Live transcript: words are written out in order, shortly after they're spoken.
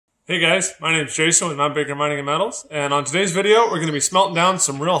Hey guys, my name is Jason with Mount Baker Mining and Metals, and on today's video we're going to be smelting down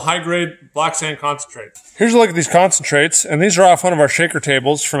some real high-grade black sand concentrate. Here's a look at these concentrates, and these are off one of our shaker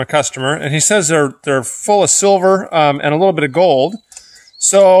tables from a customer, and he says they're full of silver and a little bit of gold.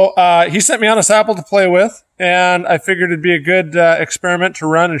 So he sent me on a sample to play with, and I figured it'd be a good experiment to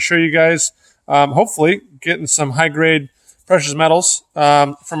run and show you guys, hopefully, getting some high-grade precious metals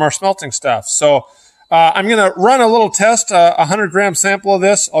from our smelting stuff. So I'm going to run a little test, a 100-gram sample of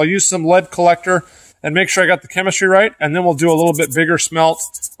this. I'll use some lead collector and make sure I got the chemistry right, and then we'll do a little bit bigger smelt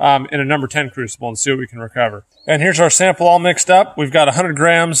in a number 10 crucible and see what we can recover. And here's our sample all mixed up. We've got 100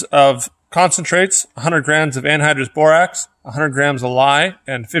 grams of concentrates, 100 grams of anhydrous borax, 100 grams of lye,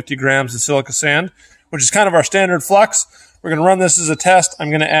 and 50 grams of silica sand, which is kind of our standard flux. We're going to run this as a test.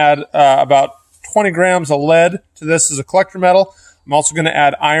 I'm going to add about 20 grams of lead to this as a collector metal. I'm also going to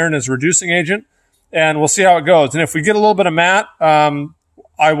add iron as a reducing agent, and we'll see how it goes. And if we get a little bit of matte,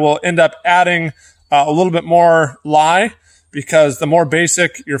 I will end up adding a little bit more lye, because the more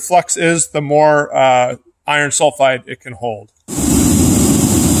basic your flux is, the more iron sulfide it can hold.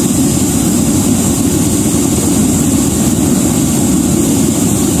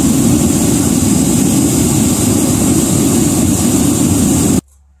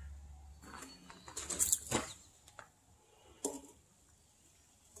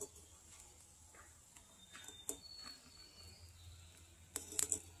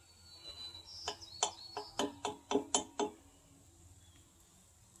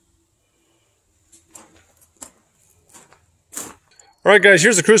 All right, guys,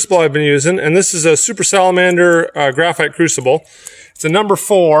 here's the crucible I've been using, and this is a Super Salamander graphite crucible. It's a number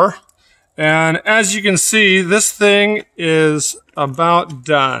 4, and as you can see, this thing is about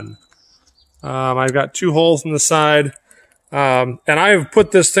done. I've got 2 holes in the side, and I've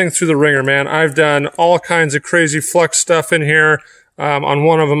put this thing through the ringer, man. I've done all kinds of crazy flux stuff in here. On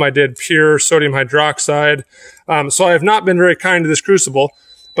one of them, I did pure sodium hydroxide. So I have not been very kind to this crucible.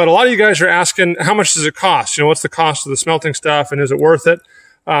 But a lot of you guys are asking, how much does it cost? You know, what's the cost of the smelting stuff, and is it worth it?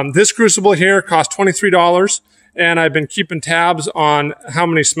 This crucible here cost $23, and I've been keeping tabs on how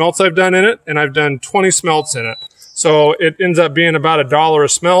many smelts I've done in it, and I've done 20 smelts in it. So it ends up being about $1 a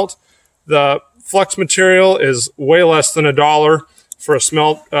smelt. The flux material is way less than $1 for a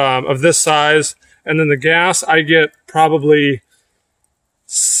smelt of this size. And then the gas, I get probably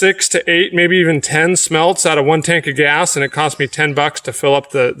 6 to 8, maybe even 10 smelts out of 1 tank of gas, and it cost me $10 to fill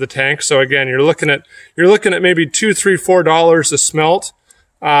up the tank. So again, you're looking at maybe $2, $3, $4 a smelt.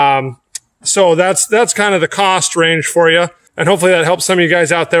 So that's kind of the cost range for you, and hopefully that helps some of you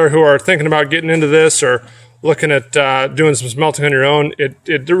guys out there who are thinking about getting into this or looking at doing some smelting on your own.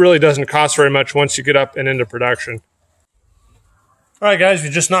 It really doesn't cost very much once you get up and into production. All right, guys, we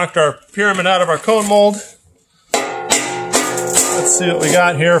just knocked our pyramid out of our cone mold. Let's see what we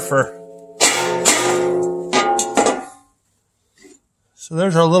got here for. So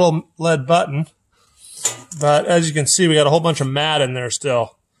there's our little lead button. But as you can see, we got a whole bunch of matte in there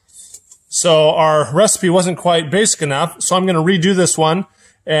still. So our recipe wasn't quite basic enough. So I'm going to redo this one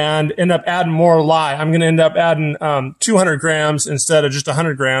and end up adding more lye. I'm going to end up adding 200 grams instead of just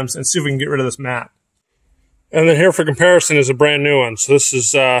 100 grams and see if we can get rid of this matte. And then here for comparison is a brand new one. So this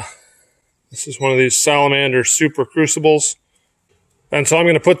is one of these Salamander Super Crucibles. And so I'm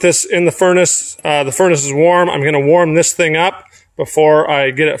going to put this in the furnace. The furnace is warm. I'm going to warm this thing up before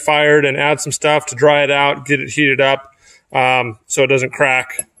I get it fired and add some stuff to dry it out, get it heated up so it doesn't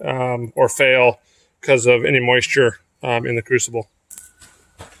crack or fail because of any moisture in the crucible.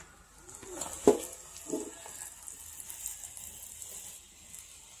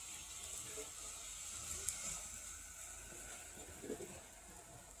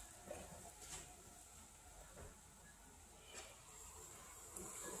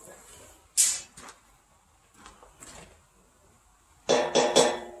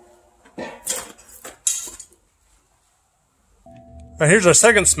 Now here's our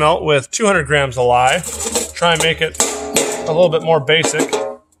second smelt with 200 grams of lye. Try and make it a little bit more basic.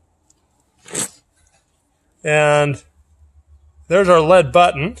 And there's our lead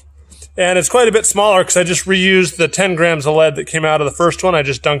button. And it's quite a bit smaller because I just reused the 10 grams of lead that came out of the first one. I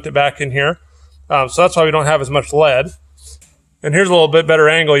just dunked it back in here. So that's why we don't have as much lead. And here's a little bit better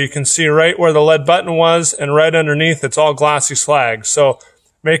angle. You can see right where the lead button was, and right underneath it's all glassy slag. So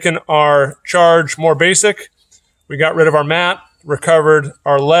making our charge more basic, we got rid of our matte, recovered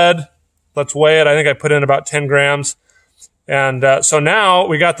our lead. Let's weigh it. I think I put in about 10 grams. And so now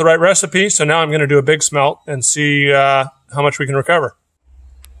we got the right recipe. So now I'm going to do a big smelt and see how much we can recover.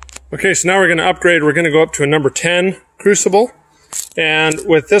 Okay, so now we're going to upgrade. We're going to go up to a number 10 crucible. And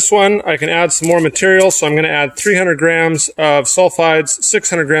with this one, I can add some more material. So I'm going to add 300 grams of sulfides,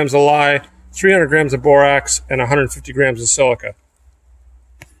 600 grams of lye, 300 grams of borax, and 150 grams of silica.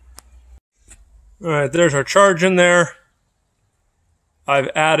 All right, there's our charge in there. I've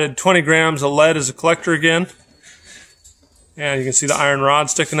added 20 grams of lead as a collector again. And you can see the iron rod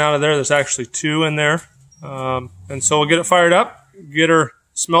sticking out of there. There's actually 2 in there. And so we'll get it fired up, get her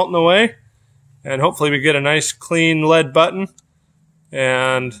smelting away, and hopefully we get a nice clean lead button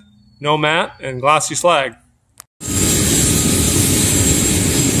and no matte and glossy slag.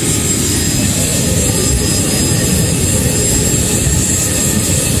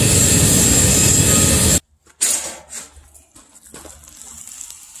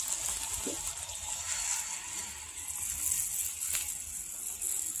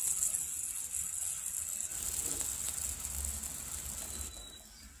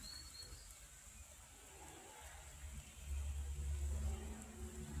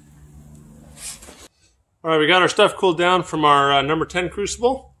 All right, we got our stuff cooled down from our number 10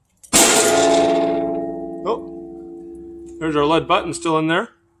 crucible. Oh, there's our lead button still in there.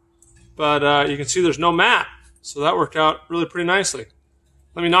 But you can see there's no matte, so that worked out really pretty nicely.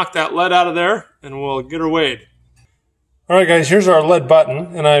 Let me knock that lead out of there, and we'll get her weighed. All right, guys, here's our lead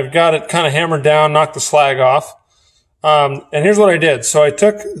button, and I've got it kind of hammered down, knocked the slag off. And here's what I did. So I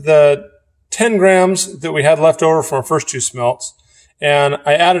took the 10 grams that we had left over from our first 2 smelts, and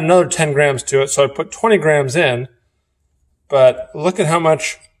I added another 10 grams to it, so I put 20 grams in. But look at how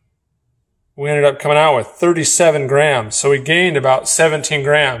much we ended up coming out with, 37 grams. So we gained about 17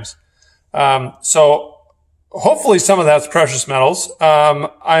 grams. So hopefully some of that's precious metals.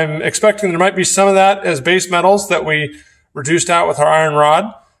 I'm expecting there might be some of that as base metals that we reduced out with our iron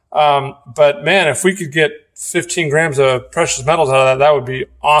rod. But man, if we could get 15 grams of precious metals out of that, that would be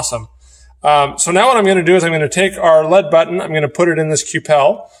awesome. So now what I'm going to do is I'm going to take our lead button, I'm going to put it in this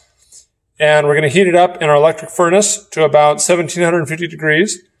cupel, and we're going to heat it up in our electric furnace to about 1750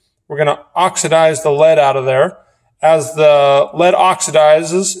 degrees. We're going to oxidize the lead out of there. As the lead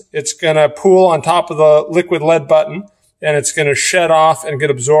oxidizes, it's going to pool on top of the liquid lead button, and it's going to shed off and get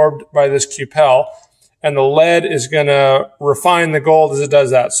absorbed by this cupel. And the lead is going to refine the gold as it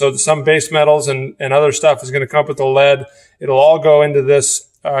does that. So some base metals and other stuff is going to come up with the lead. It'll all go into this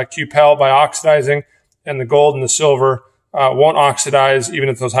cupel by oxidizing, and the gold and the silver won't oxidize even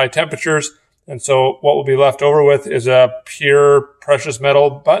at those high temperatures. And so what will be left over with is a pure precious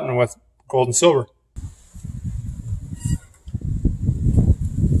metal button with gold and silver.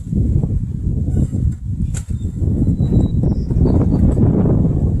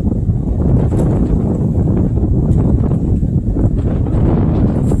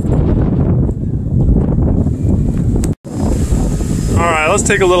 Let's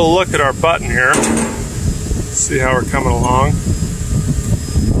take a little look at our button here. See how we're coming along.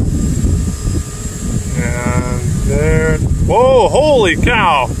 And there. Whoa, holy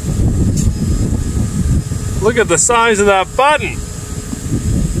cow! Look at the size of that button.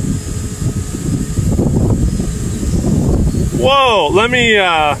 Whoa, let me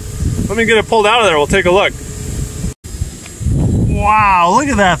get it pulled out of there. We'll take a look. Wow, look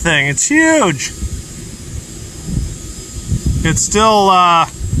at that thing. It's huge. It's still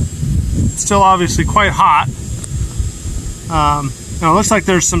obviously quite hot. Now it looks like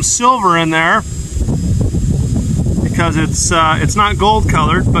there's some silver in there because it's not gold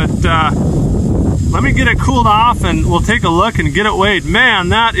colored, but let me get it cooled off and we'll take a look and get it weighed. Man,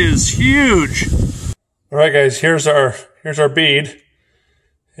 that is huge. All right, guys, here's our bead,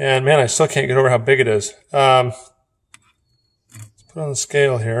 and man, I still can't get over how big it is. Let's put it on the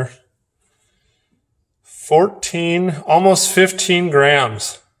scale here. 14, almost 15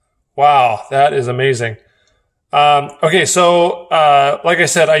 grams. Wow, that is amazing. Okay, so like I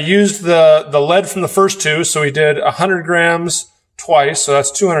said, I used the lead from the first 2, so we did 100 grams twice, so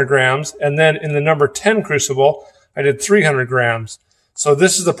that's 200 grams. And then in the number 10 crucible, I did 300 grams. So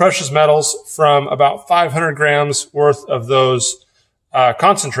this is the precious metals from about 500 grams worth of those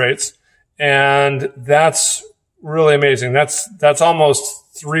concentrates. And that's really amazing. That's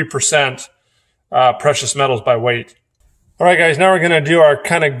almost 3%. Precious metals by weight. All right, guys, now we're going to do our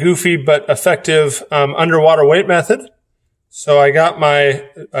kind of goofy but effective underwater weight method. So I got my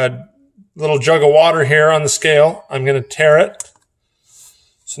little jug of water here on the scale. I'm going to tare it.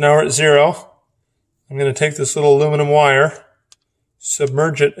 So now we're at 0. I'm going to take this little aluminum wire,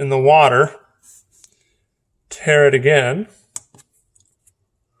 submerge it in the water, tare it again,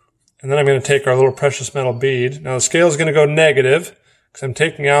 and then I'm going to take our little precious metal bead. Now the scale is going to go negative, because I'm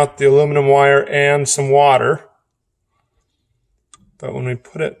taking out the aluminum wire and some water. But when we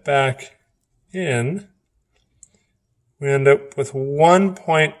put it back in, we end up with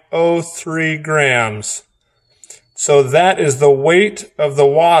 1.03 grams. So that is the weight of the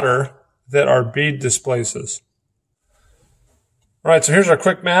water that our bead displaces. All right, so here's our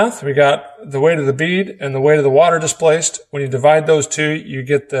quick math. We got the weight of the bead and the weight of the water displaced. When you divide those two, you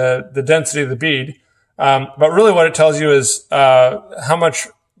get the density of the bead. But really what it tells you is how much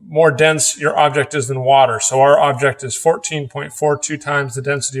more dense your object is than water. So our object is 14.42 times the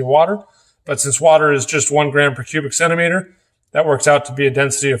density of water. But since water is just 1 gram per cubic centimeter, that works out to be a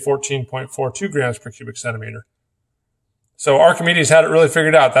density of 14.42 grams per cubic centimeter. So Archimedes had it really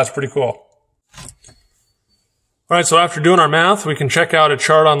figured out. That's pretty cool. All right, so after doing our math, we can check out a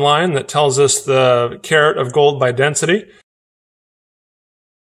chart online that tells us the carat of gold by density.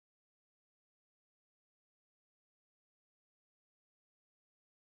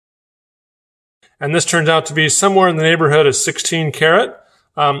 And this turns out to be somewhere in the neighborhood of 16 karat,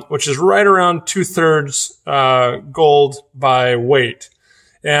 which is right around 2/3 gold by weight.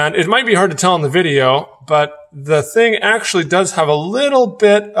 And it might be hard to tell in the video, but the thing actually does have a little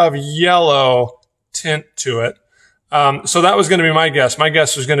bit of yellow tint to it. So that was going to be my guess. My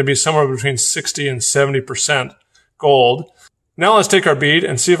guess was going to be somewhere between 60 and 70% gold. Now let's take our bead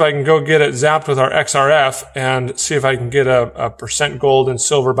and see if I can go get it zapped with our XRF and see if I can get a percent gold and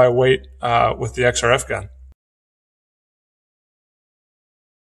silver by weight with the XRF gun.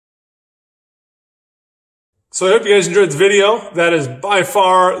 So I hope you guys enjoyed the video. That is by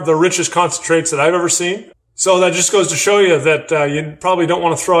far the richest concentrates that I've ever seen. So that just goes to show you that you probably don't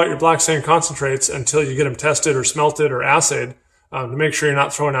want to throw out your black sand concentrates until you get them tested or smelted or assayed to make sure you're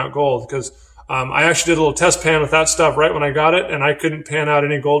not throwing out gold. Because I actually did a little test pan with that stuff right when I got it, and I couldn't pan out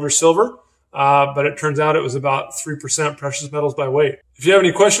any gold or silver. But it turns out it was about 3% precious metals by weight. If you have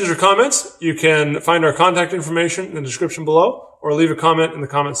any questions or comments, you can find our contact information in the description below or leave a comment in the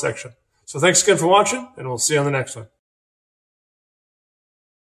comment section. So thanks again for watching, and we'll see you on the next one.